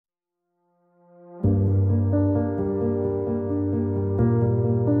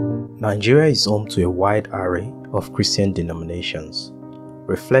Nigeria is home to a wide array of Christian denominations,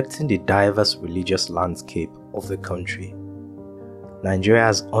 reflecting the diverse religious landscape of the country. Nigeria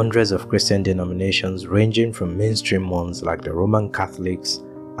has hundreds of Christian denominations ranging from mainstream ones like the Roman Catholics,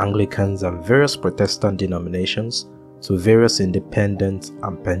 Anglicans, and various Protestant denominations to various independent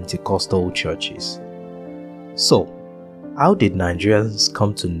and Pentecostal churches. So, how did Nigerians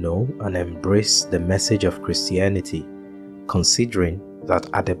come to know and embrace the message of Christianity, considering that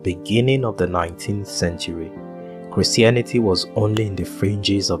at the beginning of the 19th century, Christianity was only in the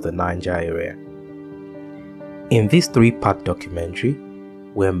fringes of the Niger area? In this three-part documentary,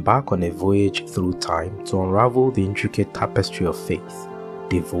 we embark on a voyage through time to unravel the intricate tapestry of faith,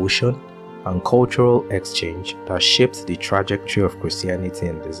 devotion, and cultural exchange that shaped the trajectory of Christianity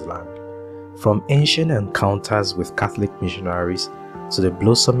in this land. From ancient encounters with Catholic missionaries to the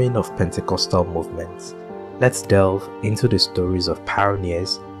blossoming of Pentecostal movements, let's delve into the stories of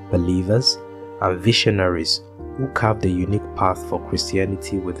pioneers, believers, and visionaries who carved a unique path for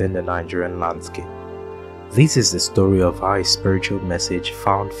Christianity within the Nigerian landscape. This is the story of how a spiritual message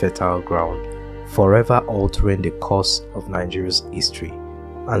found fertile ground, forever altering the course of Nigeria's history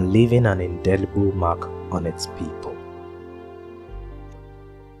and leaving an indelible mark on its people.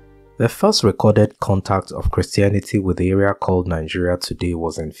 The first recorded contact of Christianity with the area called Nigeria today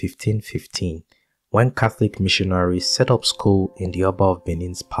was in 1515, when Catholic missionaries set up school in the Oba of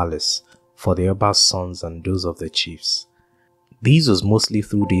Benin's palace for the Oba's sons and those of the chiefs. This was mostly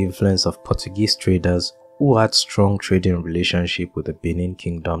through the influence of Portuguese traders who had strong trading relationship with the Benin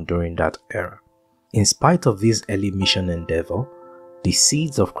Kingdom during that era. In spite of this early mission endeavor, the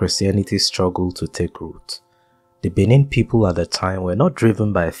seeds of Christianity struggled to take root. The Benin people at the time were not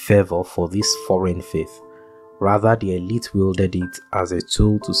driven by a fervor for this foreign faith. Rather, the elite wielded it as a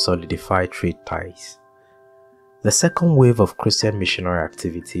tool to solidify trade ties. The second wave of Christian missionary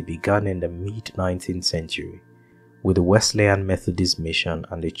activity began in the mid-19th century with the Wesleyan Methodist Mission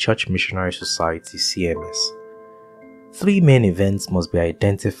and the Church Missionary Society (CMS). Three main events must be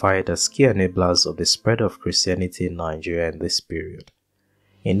identified as key enablers of the spread of Christianity in Nigeria in this period.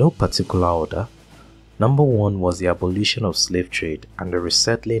 In no particular order, number one was the abolition of slave trade and the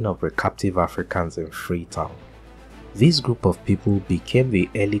resettling of the captive Africans in Freetown. This group of people became the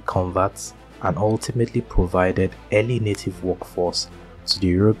early converts and ultimately provided early native workforce to the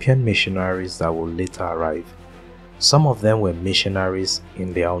European missionaries that would later arrive. Some of them were missionaries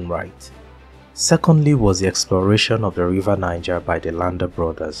in their own right. Secondly was the exploration of the River Niger by the Lander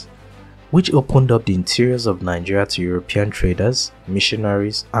brothers, which opened up the interiors of Nigeria to European traders,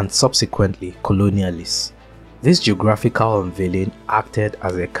 missionaries, and subsequently colonialists. This geographical unveiling acted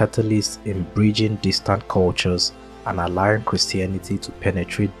as a catalyst in bridging distant cultures and allowing Christianity to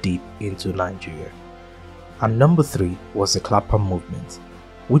penetrate deep into Nigeria. And number three was the Calabar movement,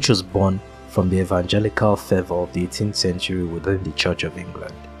 which was born from the evangelical fervor of the 18th century within the Church of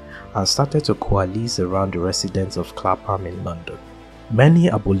England, and started to coalesce around the residents of Clapham in London. Many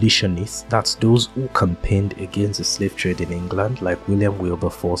abolitionists, that's those who campaigned against the slave trade in England like William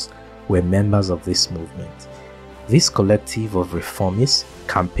Wilberforce, were members of this movement. This collective of reformists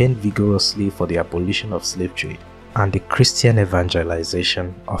campaigned vigorously for the abolition of slave trade and the Christian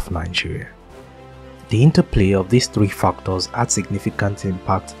evangelization of Nigeria. The interplay of these three factors had significant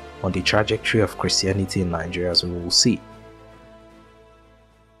impact on the trajectory of Christianity in Nigeria, as we will see.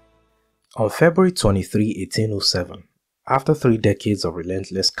 On February 23, 1807, after 3 decades of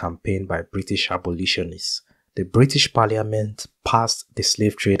relentless campaign by British abolitionists, the British Parliament passed the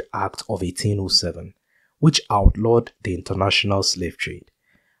Slave Trade Act of 1807, which outlawed the international slave trade.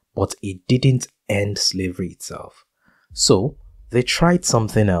 But it didn't end slavery itself. So, they tried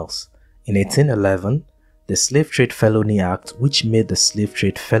something else. In 1811, the Slave Trade Felony Act, which made the slave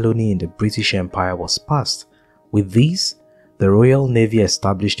trade felony in the British Empire, was passed. With these, the Royal Navy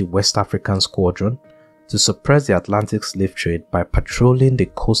established the West African Squadron to suppress the Atlantic slave trade by patrolling the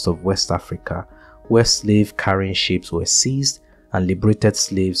coast of West Africa, where slave-carrying ships were seized and liberated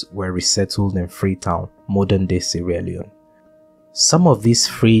slaves were resettled in Freetown, modern-day Sierra Leone. Some of these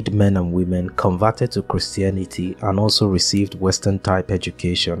freed men and women converted to Christianity and also received Western-type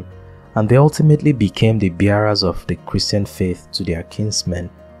education, and they ultimately became the bearers of the Christian faith to their kinsmen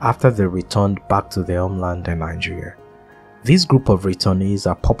after they returned back to their homeland in Nigeria. This group of returnees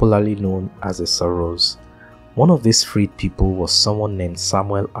are popularly known as the Saros. One of these freed people was someone named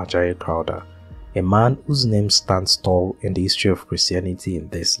Samuel Ajayi Crowther, a man whose name stands tall in the history of Christianity in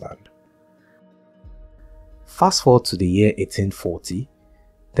this land. Fast forward to the year 1840,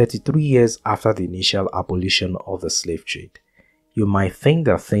 33 years after the initial abolition of the slave trade. You might think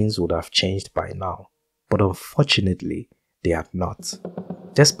that things would have changed by now, but unfortunately, they have not.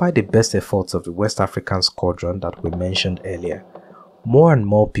 Despite the best efforts of the West African squadron that we mentioned earlier, more and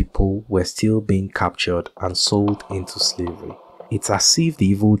more people were still being captured and sold into slavery. It's as if the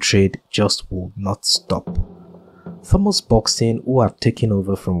evil trade just would not stop. Thomas Buxton, who had taken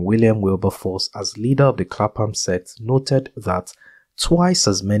over from William Wilberforce as leader of the Clapham sect, noted that twice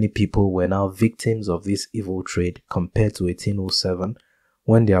as many people were now victims of this evil trade compared to 1807,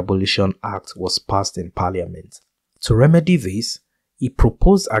 when the Abolition Act was passed in Parliament. To remedy this, he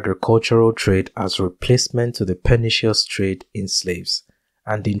proposed agricultural trade as replacement to the pernicious trade in slaves,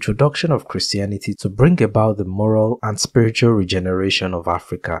 and the introduction of Christianity to bring about the moral and spiritual regeneration of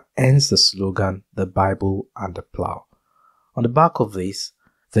Africa, hence the slogan, "The Bible and the Plough." On the back of this,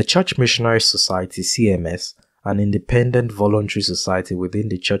 the Church Missionary Society (CMS), an independent voluntary society within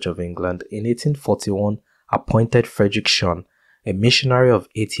the Church of England, in 1841 appointed Frederick Shawn, a missionary of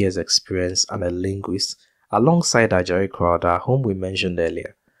 8 years' experience and a linguist, alongside Ajayi Crowther, whom we mentioned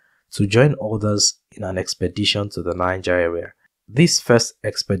earlier, to join others in an expedition to the Niger area. This first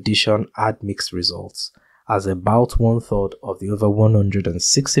expedition had mixed results, as about 1/3 of the over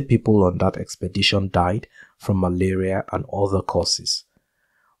 160 people on that expedition died from malaria and other causes.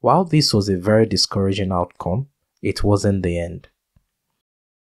 While this was a very discouraging outcome, it wasn't the end.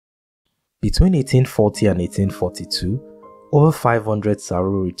 Between 1840 and 1842, over 500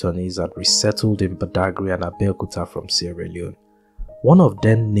 Saros returnees had resettled in Badagry and Abeokuta from Sierra Leone. One of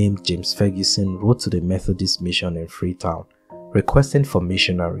them, named James Ferguson, wrote to the Methodist Mission in Freetown, requesting for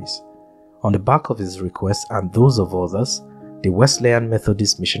missionaries. On the back of his request and those of others, the Wesleyan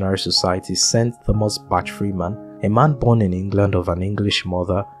Methodist Missionary Society sent Thomas Batch Freeman, a man born in England of an English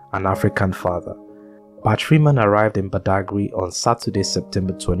mother and African father. Batch Freeman arrived in Badagry on Saturday,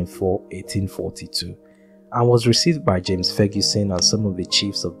 September 24, 1842, and was received by James Ferguson and some of the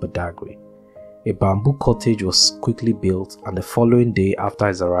chiefs of Badagry. A bamboo cottage was quickly built, and the following day after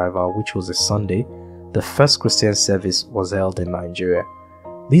his arrival, which was a Sunday, the first Christian service was held in Nigeria.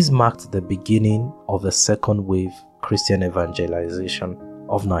 This marked the beginning of the second wave Christian evangelization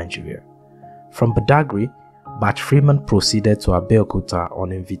of Nigeria. From Badagry, Batch Freeman proceeded to Abeokuta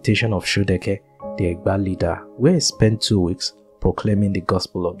on invitation of Shodeke, the Egba leader, where he spent 2 weeks proclaiming the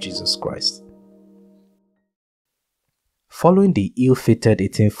gospel of Jesus Christ. Following the ill-fated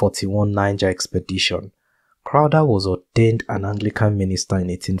 1841 Niger expedition, Crowther was ordained an Anglican minister in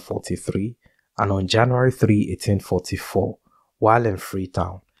 1843, and on January 3, 1844, while in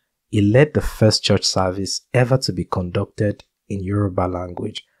Freetown, he led the first church service ever to be conducted in Yoruba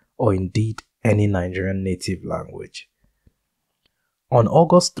language, or indeed any Nigerian native language. On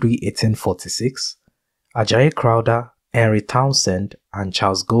August 3, 1846, Ajayi Crowther, Henry Townsend, and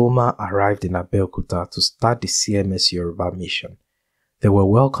Charles Gomer arrived in Abeokuta to start the CMS Yoruba mission. They were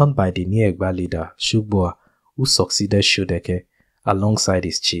welcomed by the new Egba leader, Shugboa, who succeeded Shodeke, alongside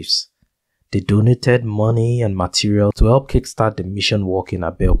his chiefs. They donated money and material to help kickstart the mission work in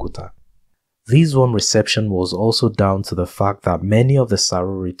Abeokuta. This warm reception was also down to the fact that many of the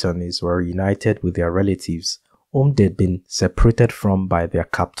Saros returnees were reunited with their relatives whom they'd been separated from by their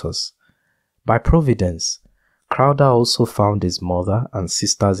captors. By providence, Crowther also found his mother and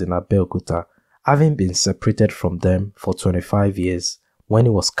sisters in Abeokuta, having been separated from them for 25 years when he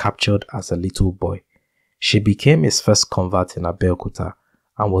was captured as a little boy. She became his first convert in Abeokuta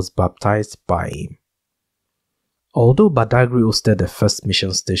and was baptized by him. Although Badagry hosted the first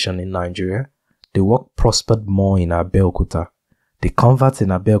mission station in Nigeria, the work prospered more in Abeokuta. The converts in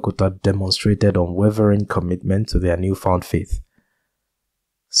Abeokuta demonstrated unwavering commitment to their newfound faith.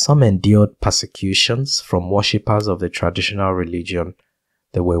 Some endured persecutions from worshippers of the traditional religion.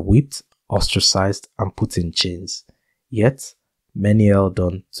 They were whipped, ostracized, and put in chains. Yet, many held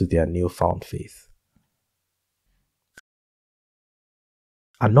on to their newfound faith.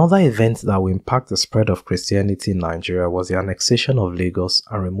 Another event that will impact the spread of Christianity in Nigeria was the annexation of Lagos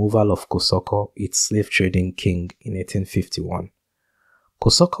and removal of Kosoko, its slave-trading king, in 1851.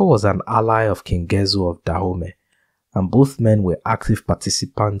 Kosoko was an ally of King Gezu of Dahomey, and both men were active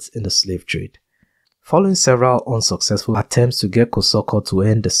participants in the slave trade. Following several unsuccessful attempts to get Kosoko to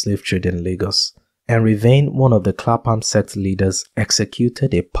end the slave trade in Lagos, Henry Vane, one of the Clapham sect leaders,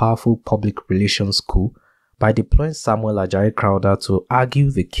 executed a powerful public relations coup by deploying Samuel Ajayi Crowther to argue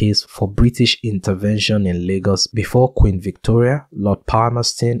the case for British intervention in Lagos before Queen Victoria, Lord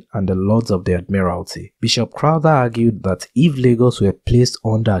Palmerston, and the Lords of the Admiralty. Bishop Crowther argued that if Lagos were placed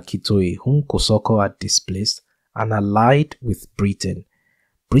under Akitoye, whom Kosoko had displaced, and allied with Britain,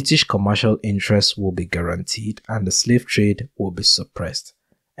 British commercial interests will be guaranteed and the slave trade will be suppressed.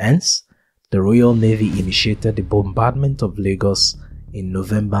 Hence, the Royal Navy initiated the bombardment of Lagos in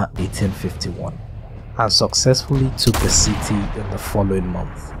November 1851. and successfully took the city in the following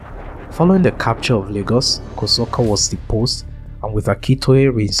month. Following the capture of Lagos, Kosoko was deposed, and with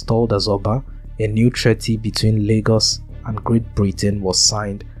Akintoye reinstalled as Oba, a new treaty between Lagos and Great Britain was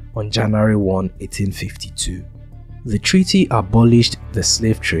signed on January 1, 1852. The treaty abolished the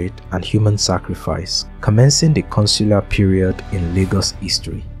slave trade and human sacrifice, commencing the consular period in Lagos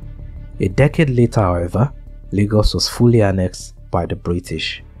history. A decade later, however, Lagos was fully annexed by the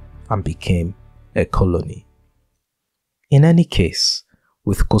British and became a colony. In any case,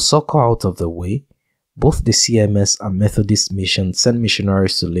 with Kosoko out of the way, both the CMS and Methodist mission sent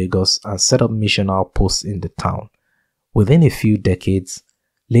missionaries to Lagos and set up mission outposts in the town. Within a few decades,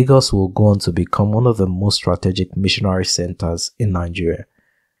 Lagos will go on to become one of the most strategic missionary centers in Nigeria.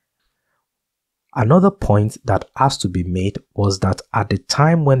 Another point that has to be made was that at the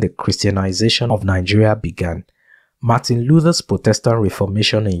time when the Christianization of Nigeria began, Martin Luther's Protestant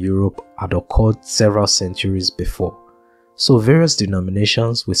Reformation in Europe had occurred several centuries before, so various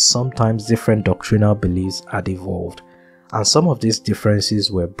denominations with sometimes different doctrinal beliefs had evolved, and some of these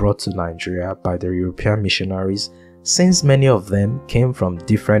differences were brought to Nigeria by the European missionaries, since many of them came from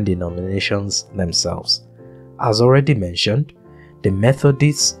different denominations themselves. As already mentioned, the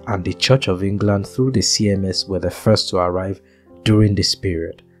Methodists and the Church of England through the CMS were the first to arrive during this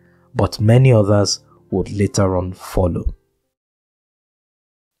period, but many others would later on follow.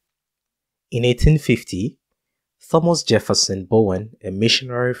 In 1850, Thomas Jefferson Bowen, a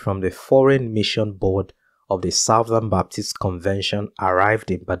missionary from the Foreign Mission Board of the Southern Baptist Convention, arrived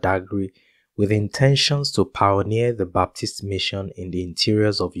in Badagry with intentions to pioneer the Baptist mission in the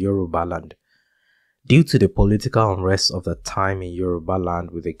interiors of Yorubaland. Due to the political unrest of the time in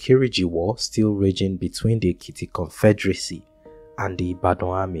Yorubaland, with the Kiriji War still raging between the Ekiti Confederacy and the Ibadan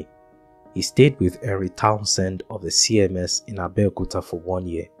Army, he stayed with Henry Townsend of the CMS in Abeokuta for 1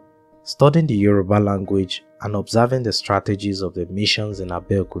 year, studying the Yoruba language and observing the strategies of the missions in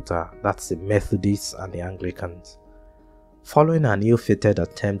Abeokuta, that's the Methodists and the Anglicans. Following an ill-fated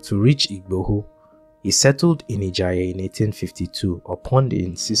attempt to reach Igboho, he settled in Ijaye in 1852 upon the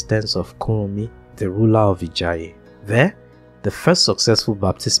insistence of Kurumi, the ruler of Ijaye. There, the first successful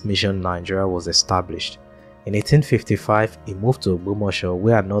Baptist mission in Nigeria was established. In 1855, he moved to Ogbomoso,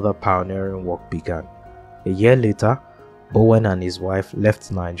 where another pioneering work began. A year later, Bowen and his wife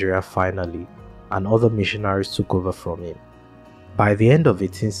left Nigeria finally, and other missionaries took over from him. By the end of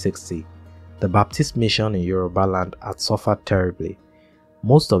 1860, the Baptist mission in Yorubaland had suffered terribly.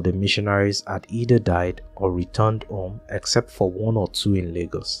 Most of the missionaries had either died or returned home, except for 1 or 2 in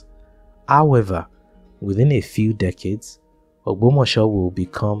Lagos. However, within a few decades, Ogbomoso will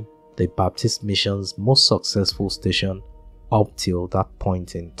become the Baptist mission's most successful station up till that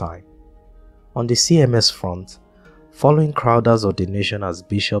point in time. On the CMS front, following Crowther's ordination as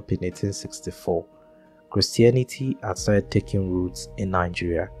bishop in 1864, Christianity had started taking roots in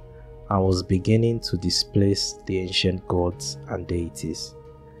Nigeria and was beginning to displace the ancient gods and deities.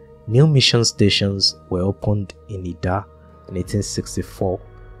 New mission stations were opened in Ida in 1864,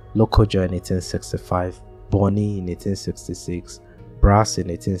 Lokoja in 1865, Bonny in 1866, Brass in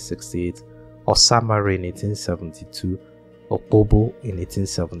 1868, Osamare in 1872, Okpobo in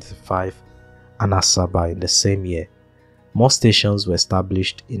 1875, and Asaba in the same year. More stations were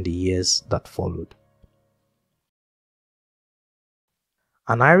established in the years that followed.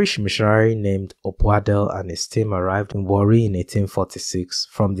 An Irish missionary named Opwadel and his team arrived in Warri in 1846.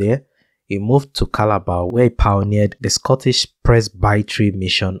 From there, he moved to Calabar, where he pioneered the Scottish Presbytery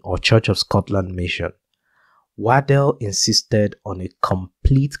Mission or Church of Scotland Mission. Waddell insisted on a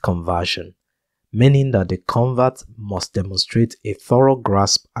complete conversion, meaning that the convert must demonstrate a thorough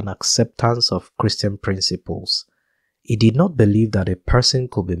grasp and acceptance of Christian principles. He did not believe that a person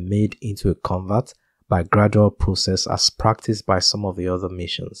could be made into a convert by gradual process as practiced by some of the other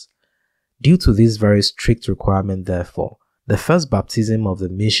missions. Due to this very strict requirement, therefore, the first baptism of the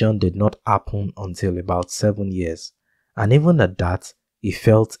mission did not happen until about 7 years, and even at that, he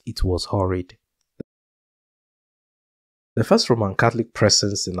felt it was hurried. The first Roman Catholic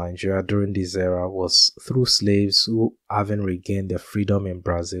presence in Nigeria during this era was through slaves who, having regained their freedom in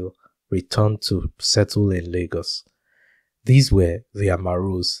Brazil, returned to settle in Lagos. These were the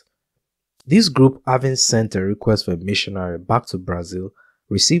Amaros. This group, having sent a request for a missionary back to Brazil,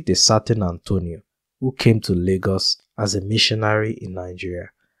 received a certain Antonio, who came to Lagos as a missionary in Nigeria.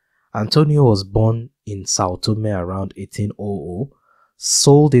 Antonio was born in Sao Tome around 1800,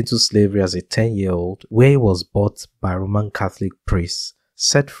 sold into slavery as a 10-year-old, where he was bought by Roman Catholic priests,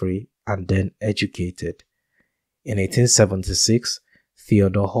 set free, and then educated. In 1876,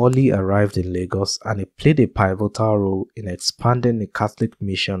 Theodore Hawley arrived in Lagos and he played a pivotal role in expanding the Catholic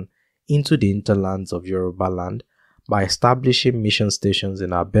mission into the hinterlands of Yoruba land by establishing mission stations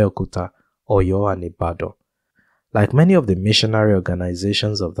in Abeokuta, Oyo, and Ibadan. Like many of the missionary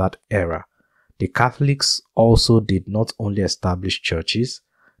organizations of that era, the Catholics also did not only establish churches,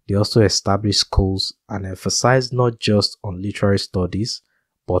 they also established schools and emphasized not just on literary studies,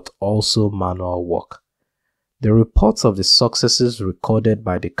 but also manual work. The reports of the successes recorded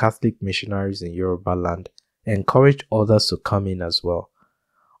by the Catholic missionaries in Yoruba land encouraged others to come in as well.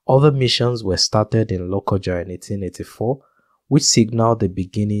 Other missions were started in Lokoja in 1884, which signaled the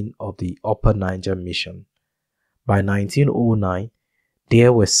beginning of the Upper Niger mission. By 1909,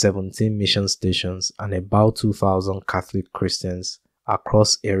 there were 17 mission stations and about 2,000 Catholic Christians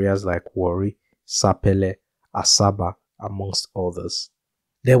across areas like Warri, Sapele, Asaba, amongst others.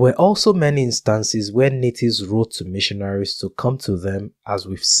 There were also many instances where natives wrote to missionaries to come to them, as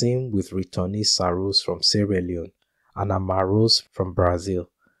we've seen with returnee Saros from Sierra Leone and Amaros from Brazil.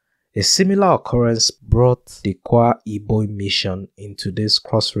 A similar occurrence brought the Kwa Ibom mission in today's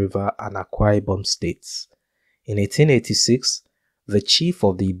Cross River and Akwa Ibom states. In 1886, the chief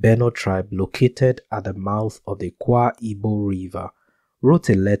of the Ibeno tribe located at the mouth of the Kwa Ibom River wrote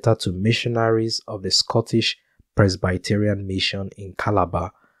a letter to missionaries of the Scottish Presbyterian mission in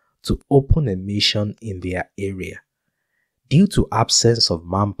Calabar to open a mission in their area. Due to absence of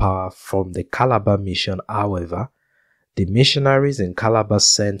manpower from the Calabar mission, however, the missionaries in Calabar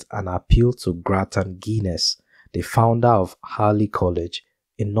sent an appeal to Grattan Guinness, the founder of Harley College,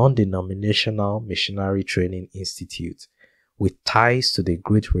 a non-denominational missionary training institute, with ties to the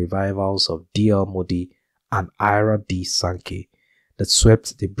great revivals of D.L. Moody and Ira D. Sankey that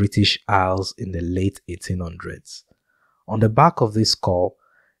swept the British Isles in the late 1800s. On the back of this call,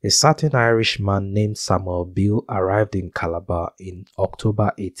 a certain Irishman named Samuel Beale arrived in Calabar in October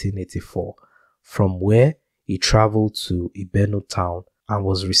 1884, from where he traveled to Ibeno town and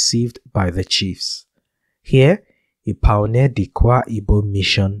was received by the chiefs. Here, he pioneered the Kwa Ibom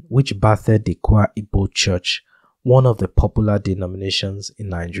mission, which birthed the Kwa Ibom Church, one of the popular denominations in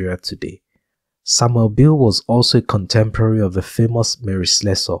Nigeria today. Samuel Beale was also a contemporary of the famous Mary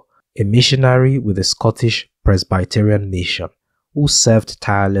Slessor, a missionary with the Scottish Presbyterian mission, who served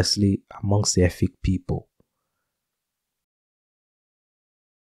tirelessly amongst the Efik people.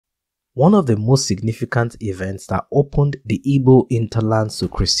 One of the most significant events that opened the Igbo hinterlands to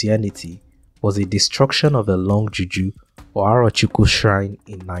Christianity was the destruction of the Long Juju or Arochukwu shrine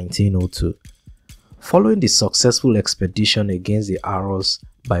in 1902. Following the successful expedition against the Aros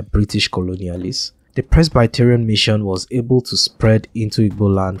by British colonialists, the Presbyterian mission was able to spread into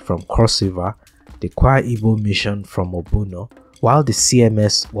Igbo land from Cross River, the Kwa Igbo mission from Obono, while the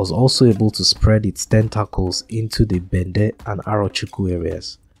CMS was also able to spread its tentacles into the Bende and Arochukwu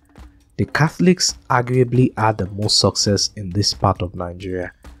areas. The Catholics arguably had the most success in this part of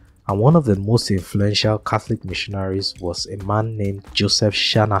Nigeria, and one of the most influential Catholic missionaries was a man named Joseph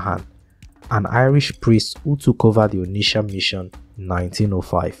Shanahan, an Irish priest who took over the Onitsha mission in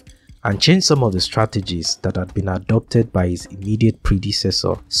 1905 and changed some of the strategies that had been adopted by his immediate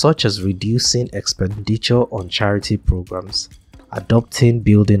predecessor, such as reducing expenditure on charity programs, adopting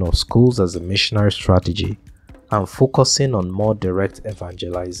building of schools as a missionary strategy, and focusing on more direct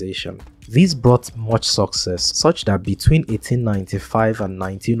evangelization. These brought much success, such that between 1895 and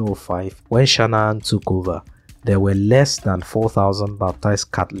 1905, when Shanahan took over, there were less than 4,000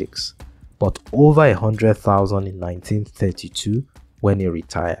 baptized Catholics, but over 100,000 in 1932 when he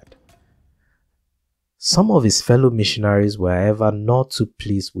retired. Some of his fellow missionaries were, however, not too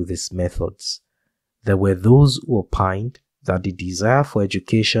pleased with his methods. There were those who opined that the desire for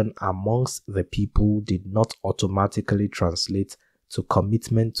education amongst the people did not automatically translate to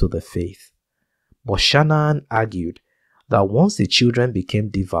commitment to the faith. But Shanahan argued that once the children became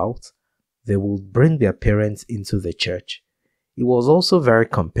devout, they would bring their parents into the church. He was also very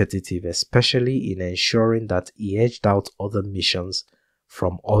competitive, especially in ensuring that he edged out other missions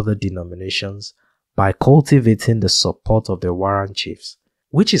from other denominations by cultivating the support of the Warren chiefs,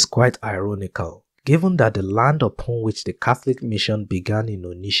 which is quite ironical, given that the land upon which the Catholic mission began in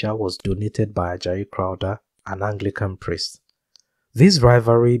Onitsha was donated by Ajayi Crowther, an Anglican priest. This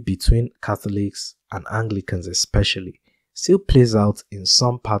rivalry between Catholics and Anglicans especially still plays out in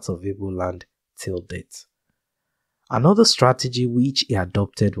some parts of Igbo land till date. Another strategy which he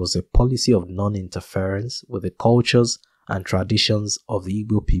adopted was a policy of non-interference with the cultures and traditions of the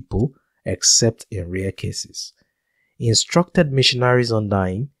Igbo people, except in rare cases. He instructed missionaries under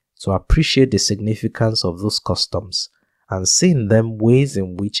him to appreciate the significance of those customs and see in them ways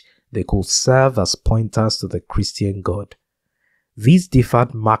in which they could serve as pointers to the Christian God. These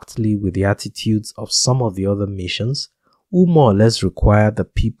differed markedly with the attitudes of some of the other missions, who more or less required the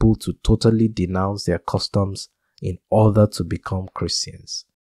people to totally denounce their customs in order to become Christians.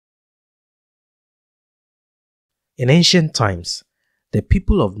 In ancient times, the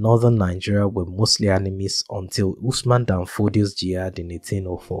people of northern Nigeria were mostly enemies until Usman Dan Fodio's jihad in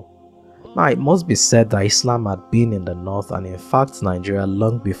 1804. Now, it must be said that Islam had been in the north and in fact Nigeria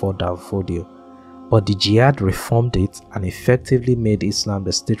long before Dan Fodio, but the jihad reformed it and effectively made Islam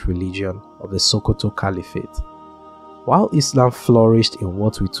the state religion of the Sokoto Caliphate. While Islam flourished in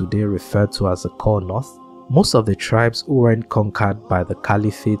what we today refer to as the core north, most of the tribes who weren't conquered by the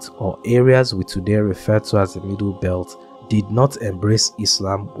Caliphate or areas we today refer to as the Middle Belt did not embrace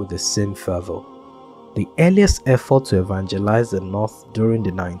Islam with the same fervor. The earliest effort to evangelize the north during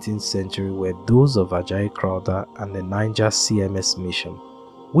the 19th century were those of Ajayi Crowther and the Niger CMS mission,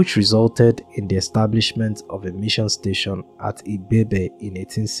 which resulted in the establishment of a mission station at Ibebe in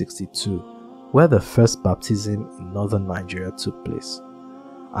 1862, where the first baptism in northern Nigeria took place.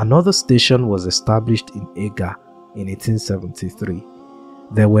 Another station was established in Ega in 1873.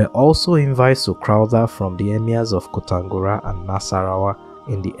 There were also invites to Crowther from the emirs of Kotangora and Nasarawa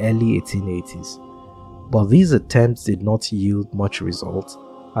in the early 1880s. But these attempts did not yield much result,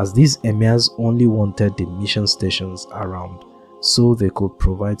 as these emirs only wanted the mission stations around so they could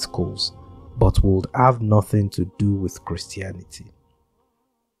provide schools, but would have nothing to do with Christianity.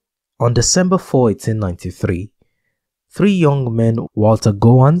 On December 4, 1893, three young men, Walter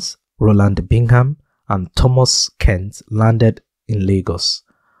Gowans, Roland Bingham, and Thomas Kent, landed in Lagos,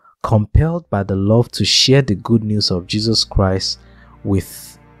 compelled by the love to share the good news of Jesus Christ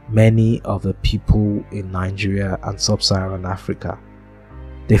with many of the people in Nigeria and sub-Saharan Africa.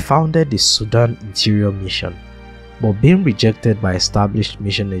 They founded the Sudan Interior Mission, but being rejected by established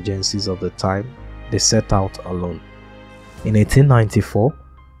mission agencies of the time, they set out alone. In 1894,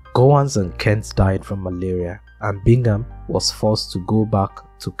 Gowans and Kent died from malaria, and Bingham was forced to go back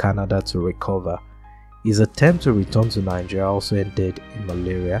to Canada to recover. His attempt to return to Nigeria also ended in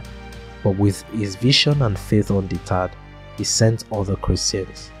malaria, but with his vision and faith undeterred, he sent other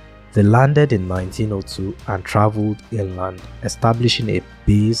Christians. They landed in 1902 and traveled inland, establishing a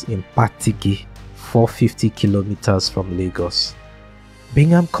base in Patigi, 450 kilometers from Lagos.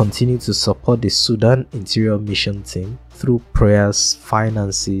 Bingham continued to support the Sudan Interior Mission team through prayers,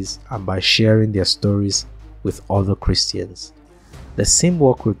 finances, and by sharing their stories with other Christians. The same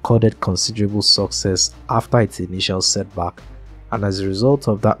work recorded considerable success after its initial setback, and as a result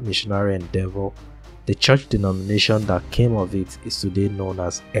of that missionary endeavor, the church denomination that came of it is today known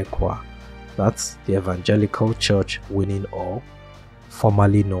as ECWA, that's the Evangelical Church Winning All,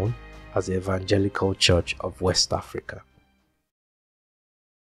 formerly known as the Evangelical Church of West Africa.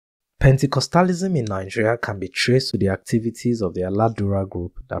 Pentecostalism in Nigeria can be traced to the activities of the Aladura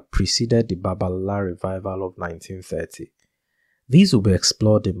group that preceded the Babalola revival of 1930. These will be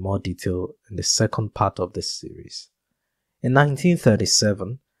explored in more detail in the second part of this series. In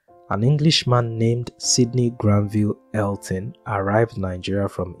 1937, an Englishman named Sidney Granville Elton arrived in Nigeria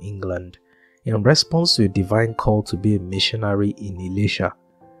from England in response to a divine call to be a missionary in Elisha.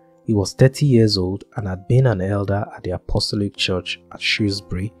 He was 30 years old and had been an elder at the Apostolic Church at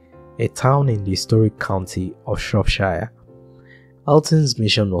Shrewsbury, a town in the historic county of Shropshire. Elton's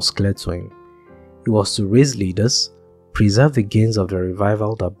mission was clear to him. It was to raise leaders, preserve the gains of the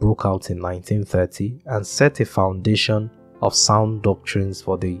revival that broke out in 1930, and set a foundation of sound doctrines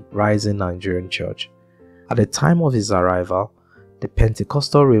for the rising Nigerian church. At the time of his arrival, the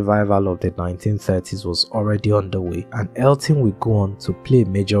Pentecostal revival of the 1930s was already underway, and Elton would go on to play a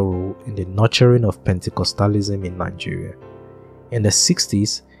major role in the nurturing of Pentecostalism in Nigeria. In the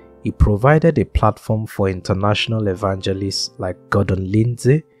 60s, he provided a platform for international evangelists like Gordon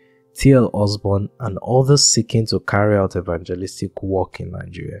Lindsay, T.L. Osborne, and others seeking to carry out evangelistic work in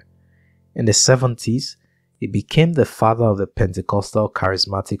Nigeria. In the 70s, he became the father of the Pentecostal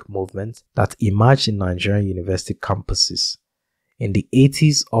charismatic movement that emerged in Nigerian university campuses. In the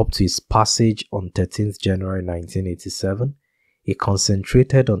 80s up to his passage on 13th January 1987, he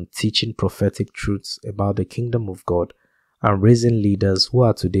concentrated on teaching prophetic truths about the kingdom of God and raising leaders who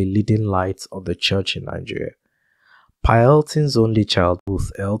are today leading lights of the church in Nigeria. Pa Elton's only child,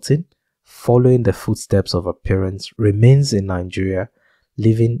 Ruth Elton, following the footsteps of her parents, remains in Nigeria,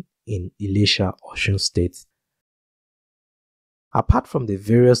 living in Elisha, Osun State. Apart from the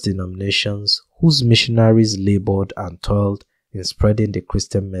various denominations whose missionaries labored and toiled in spreading the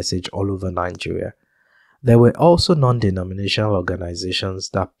Christian message all over Nigeria, there were also non-denominational organizations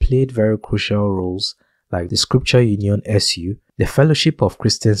that played very crucial roles like the Scripture Union SU, the Fellowship of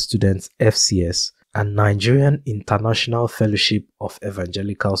Christian Students FCS, and Nigerian International Fellowship of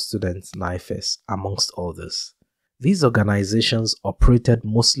Evangelical Students NIFES, amongst others. These organizations operated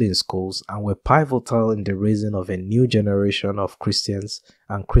mostly in schools and were pivotal in the raising of a new generation of Christians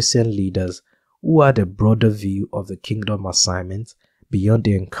and Christian leaders who had a broader view of the kingdom assignment beyond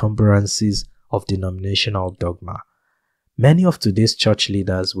the encumbrances of denominational dogma. Many of today's church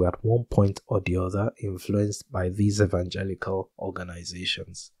leaders were at one point or the other influenced by these evangelical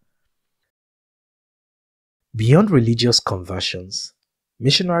organizations. Beyond religious conversions,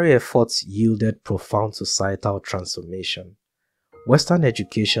 missionary efforts yielded profound societal transformation. Western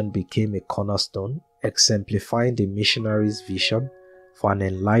education became a cornerstone, exemplifying the missionaries' vision for an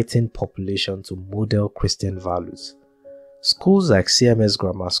enlightened population to model Christian values. Schools like CMS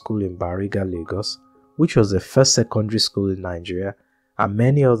Grammar School in Bariga, Lagos, which was the first secondary school in Nigeria, and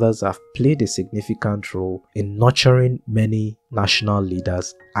many others have played a significant role in nurturing many national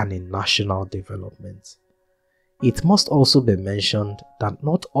leaders and in national development. It must also be mentioned that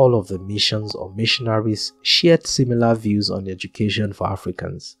not all of the missions or missionaries shared similar views on education for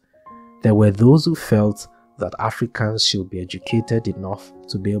Africans. There were those who felt that Africans should be educated enough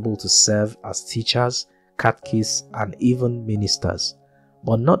to be able to serve as teachers, catechists, and even ministers,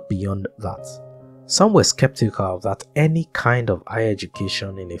 but not beyond that. Some were skeptical that any kind of higher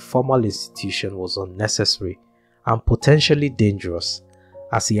education in a formal institution was unnecessary and potentially dangerous,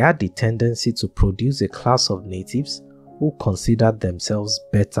 as he had the tendency to produce a class of natives who considered themselves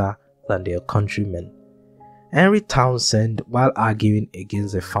better than their countrymen. Henry Townsend, while arguing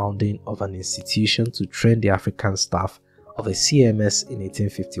against the founding of an institution to train the African staff of a CMS in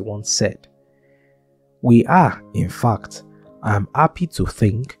 1851, said, "We are, in fact, I am happy to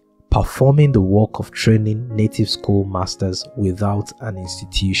think, performing the work of training native schoolmasters without an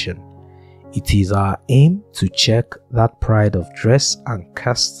institution. It is our aim to check that pride of dress and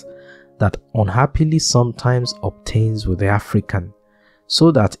caste that unhappily sometimes obtains with the African,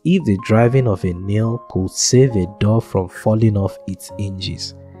 so that if the driving of a nail could save a door from falling off its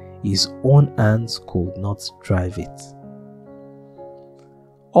hinges, his own hands could not drive it."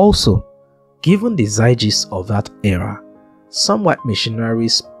 Also, given the zeitgeist of that era, some white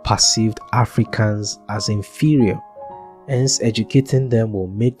missionaries perceived Africans as inferior. Hence, educating them will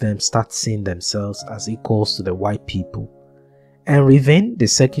make them start seeing themselves as equals to the white people. Henry Vane, the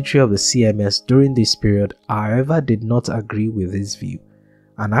secretary of the CMS during this period, however, did not agree with this view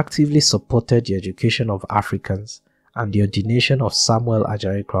and actively supported the education of Africans and the ordination of Samuel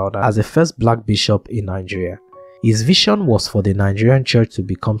Ajayi Crowther as the first black bishop in Nigeria. His vision was for the Nigerian church to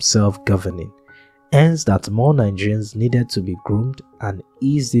become self-governing, hence that more Nigerians needed to be groomed and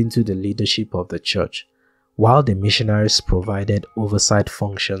eased into the leadership of the church, while the missionaries provided oversight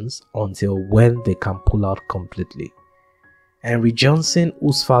functions until when they can pull out completely. Henry Johnson,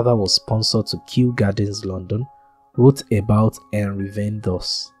 whose father was sponsor to Kew Gardens, London, wrote about Henry Vane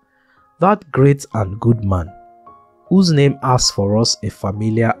thus: "That great and good man, whose name has for us a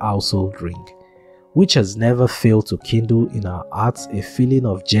familiar household ring, which has never failed to kindle in our hearts a feeling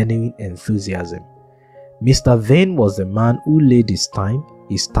of genuine enthusiasm. Mr. Vane was the man who laid his time,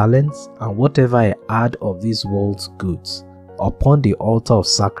 his talents, and whatever he had of this world's goods upon the altar of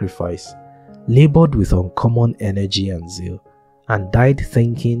sacrifice, labored with uncommon energy and zeal, and died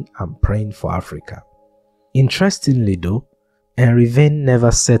thinking and praying for Africa." Interestingly though, Henry Vane never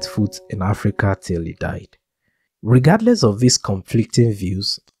set foot in Africa till he died. Regardless of these conflicting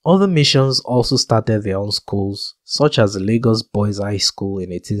views, other missions also started their own schools, such as the Lagos Boys High School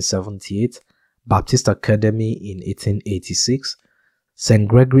in 1878, Baptist Academy in 1886, St.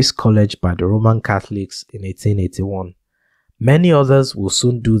 Gregory's College by the Roman Catholics in 1881. Many others will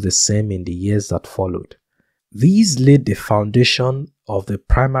soon do the same in the years that followed. These laid the foundation of the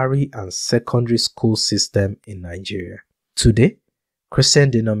primary and secondary school system in Nigeria. Today, Christian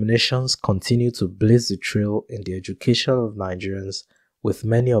denominations continue to blaze the trail in the education of Nigerians, with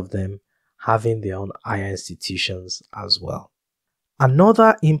many of them having their own higher institutions as well.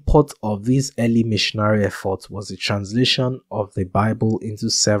 Another import of these early missionary efforts was the translation of the Bible into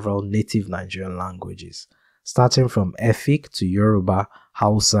several native Nigerian languages, starting from Efik to Yoruba,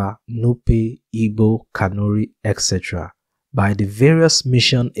 Hausa, Nupe, Igbo, Kanuri, etc., by the various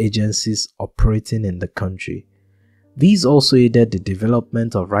mission agencies operating in the country. These also aided the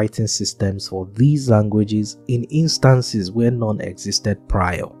development of writing systems for these languages in instances where none existed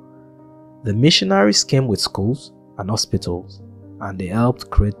prior. The missionaries came with schools and hospitals, and they helped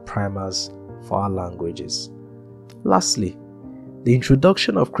create primers for our languages. Lastly, the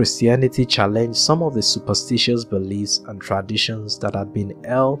introduction of Christianity challenged some of the superstitious beliefs and traditions that had been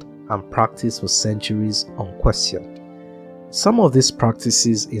held and practiced for centuries unquestioned. Some of these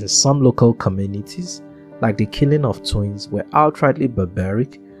practices in some local communities, like the killing of twins, were outrightly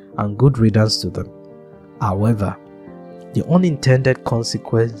barbaric and good riddance to them. However, The unintended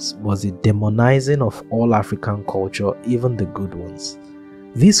consequence was the demonizing of all African culture, even the good ones.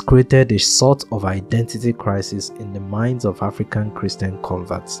 This created a sort of identity crisis in the minds of African Christian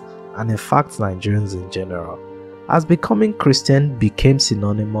converts, and in fact Nigerians in general, as becoming Christian became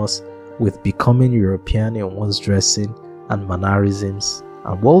synonymous with becoming European in one's dressing and mannerisms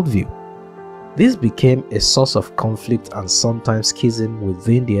and worldview. This became a source of conflict and sometimes schism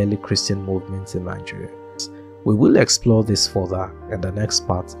within the early Christian movements in Nigeria. We will explore this further in the next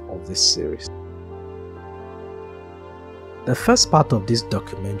part of this series. The first part of this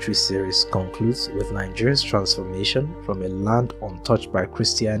documentary series concludes with Nigeria's transformation from a land untouched by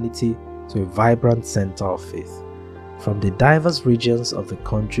Christianity to a vibrant center of faith. From the diverse regions of the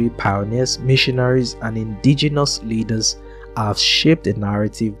country, pioneers, missionaries, and indigenous leaders have shaped a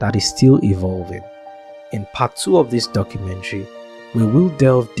narrative that is still evolving. In part 2 of this documentary, we will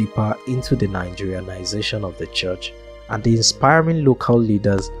delve deeper into the Nigerianization of the church and the inspiring local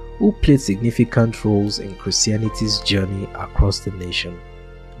leaders who played significant roles in Christianity's journey across the nation.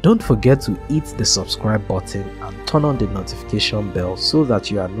 Don't forget to hit the subscribe button and turn on the notification bell so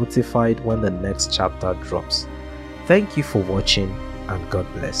that you are notified when the next chapter drops. Thank you for watching, and God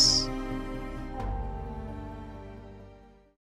bless.